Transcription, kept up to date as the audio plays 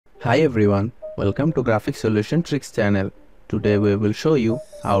Hi everyone, welcome to Graphic Solution Tricks channel. Today we will show you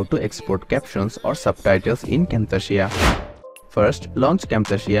how to export captions or subtitles in Camtasia. First, launch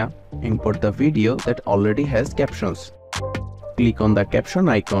Camtasia, import the video that already has captions. Click on the caption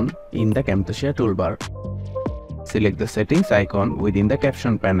icon in the Camtasia toolbar. Select the settings icon within the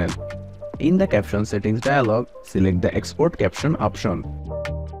caption panel. In the caption settings dialog, select the export caption option.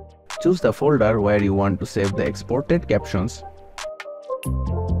 Choose the folder where you want to save the exported captions.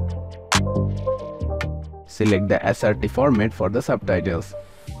 Select the SRT format for the subtitles.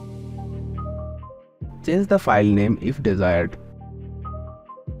 Change the file name if desired.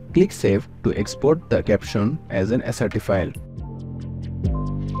 Click Save to export the caption as an SRT file.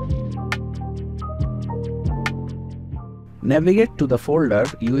 Navigate to the folder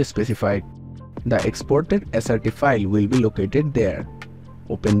you specified. The exported SRT file will be located there.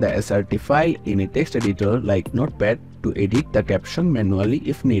 Open the SRT file in a text editor like Notepad to edit the caption manually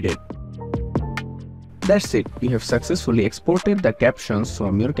if needed. That's it, you have successfully exported the captions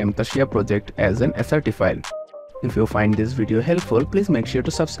from your Camtasia project as an SRT file. If you find this video helpful, please make sure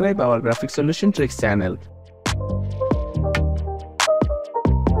to subscribe our Graphic Solution Tricks channel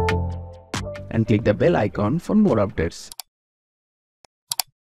and click the bell icon for more updates.